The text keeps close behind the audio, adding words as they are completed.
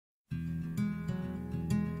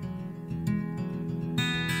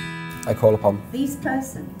I call upon these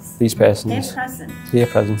persons here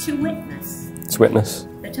present to witness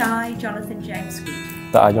that I, Jonathan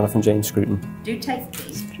James Scruton, do take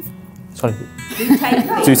thee. Sorry. Do take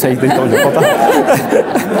thee. Do take thee. Don't you put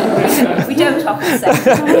that? We don't often say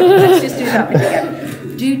that. Let's just do that bit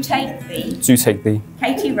again. Do take thee. Do take thee.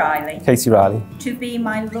 Katie Riley. Katie Riley. To be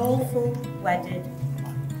my lawful wedded.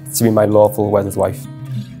 To be my lawful wedded wife.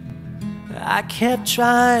 I kept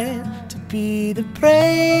trying to be the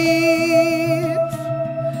brave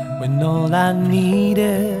when all I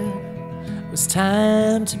needed was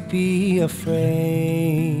time to be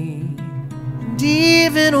afraid. And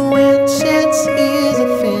even when chance is a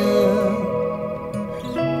film,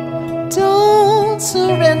 don't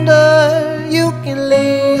surrender, you can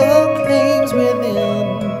lay your claims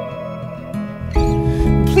within.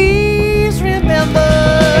 Please remember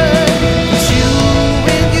that you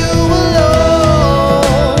and you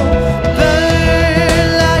alone burn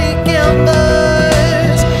like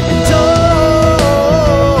embers and don't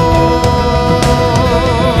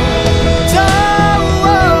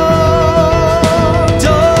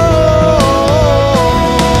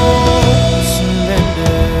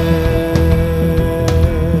surrender.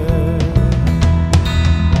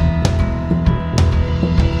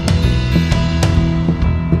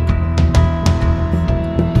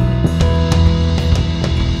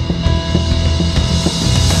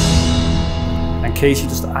 Katie,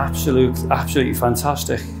 just absolutely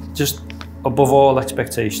fantastic, just above all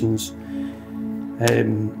expectations. I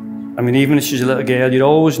mean, even if she's a little girl, you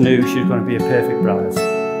always knew she was going to be a perfect bride.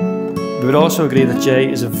 We would also agree that Jay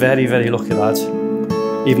is a very, very lucky lad,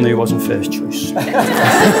 even though he wasn't first choice.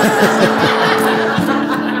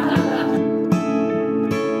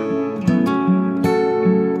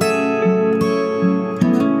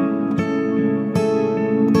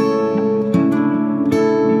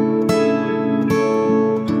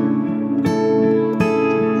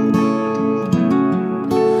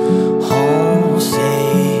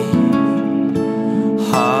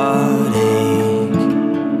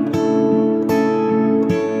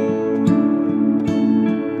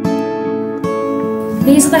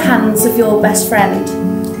 These are the hands of your best friend,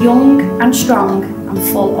 young and strong and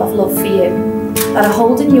full of love for you, that are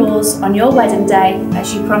holding yours on your wedding day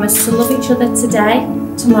as you promise to love each other today,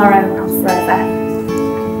 tomorrow and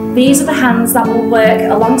forever. These are the hands that will work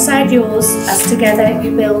alongside yours as together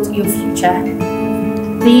you build your future.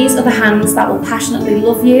 These are the hands that will passionately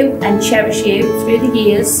love you and cherish you through the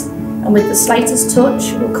years, and with the slightest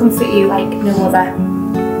touch will comfort you like no other.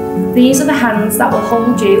 These are the hands that will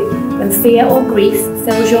hold you when fear or grief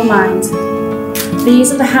fills your mind.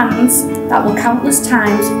 These are the hands that will countless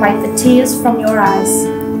times wipe the tears from your eyes,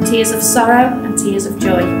 tears of sorrow and tears of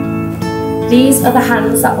joy. These are the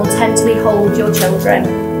hands that will tenderly hold your children.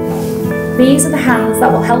 These are the hands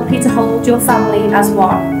that will help you to hold your family as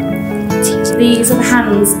one. These are the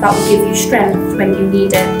hands that will give you strength when you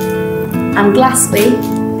need it. And lastly,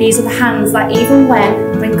 these are the hands that even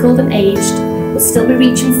when wrinkled and aged, will still be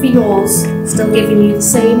reaching for yours, still giving you the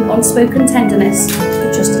same unspoken tenderness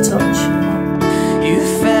with just a touch. You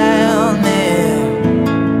found me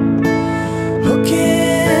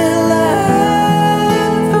looking alive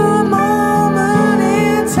for a moment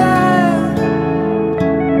in time.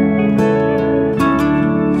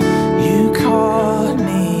 You caught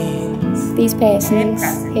me. These persons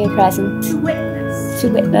here present To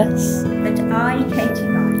witness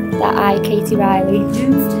that I, Katie Riley,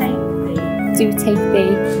 do take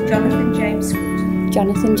thee,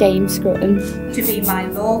 Jonathan James Scruton, to be my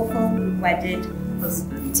lawful wedded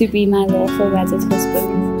husband. to be my lawful wedded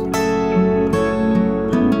husband.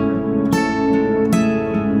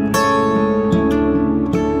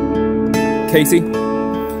 Katie,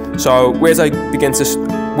 so where do I begin to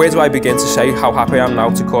say how happy I am now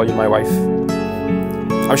to call you my wife?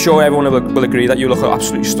 I'm sure everyone will agree that you look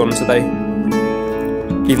absolutely stunning today,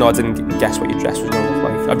 even though I didn't guess what your dress was going to look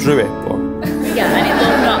like. I drew it, but... Yeah, and it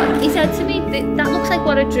looked not. He said to me, that looks like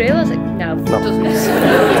what I drew. I was like, no, it doesn't.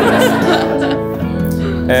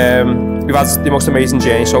 We've had the most amazing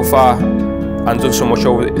journey so far and done so much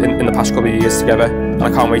over in the past couple of years together, and I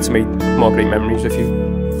can't wait to make more great memories with you.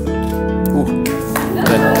 Ooh.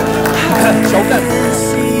 Show them.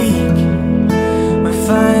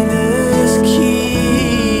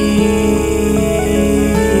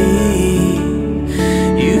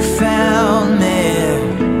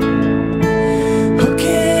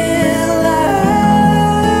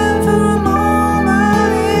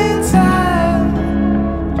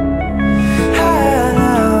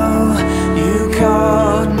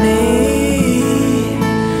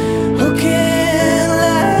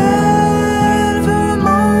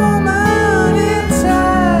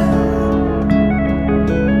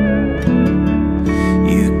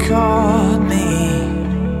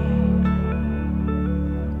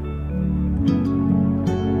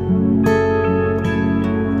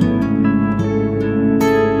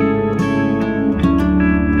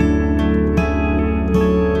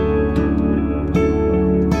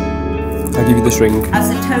 you this ring as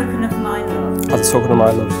a token of my love, as a token of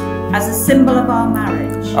my love, as a symbol of our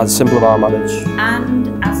marriage, as a symbol of our marriage,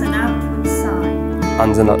 and as an outward sign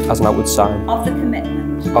and as an outward sign of the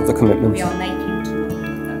commitment we are making to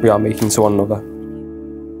one another. we are making to one another.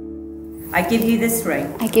 I give you this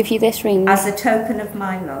ring I give you this ring as a token of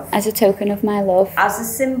my love, as a token of my love, as a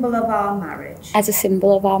symbol of our marriage, as a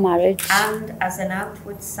symbol of our marriage, and as an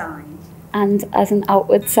outward sign and as an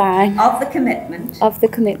outward sign of the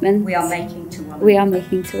commitment we are making to one we are another.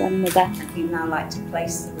 making to one another. And you'd now like to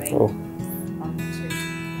place the ring Oh. onto.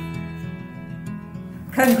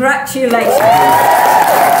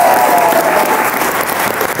 Congratulations.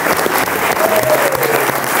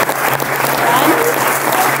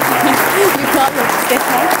 You've got lipstick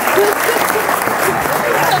on.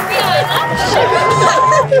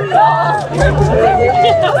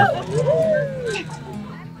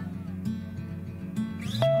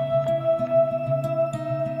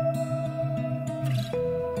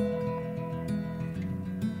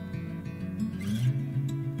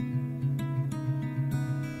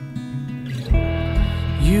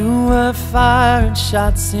 You were firing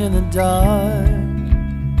shots in the dark,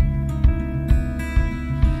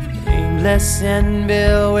 aimless and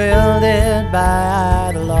bewildered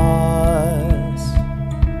by the loss.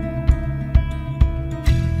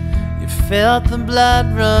 You felt the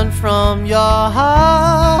blood run from your heart,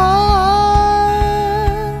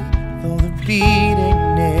 though the beating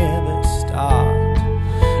never stopped.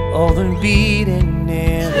 Oh, the beating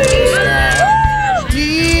never stopped.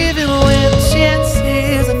 Even when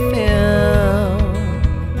chances are found,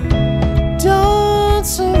 don't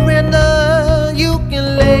surrender. You can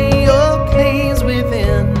lay your claims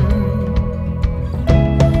within.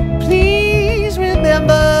 Please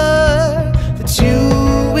remember that you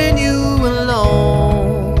and you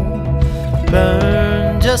alone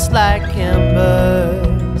burn just like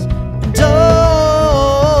embers. Don't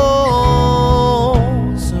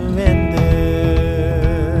surrender.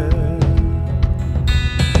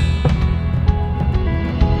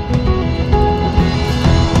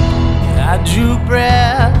 I drew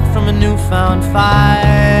breath from a newfound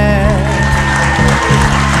fire.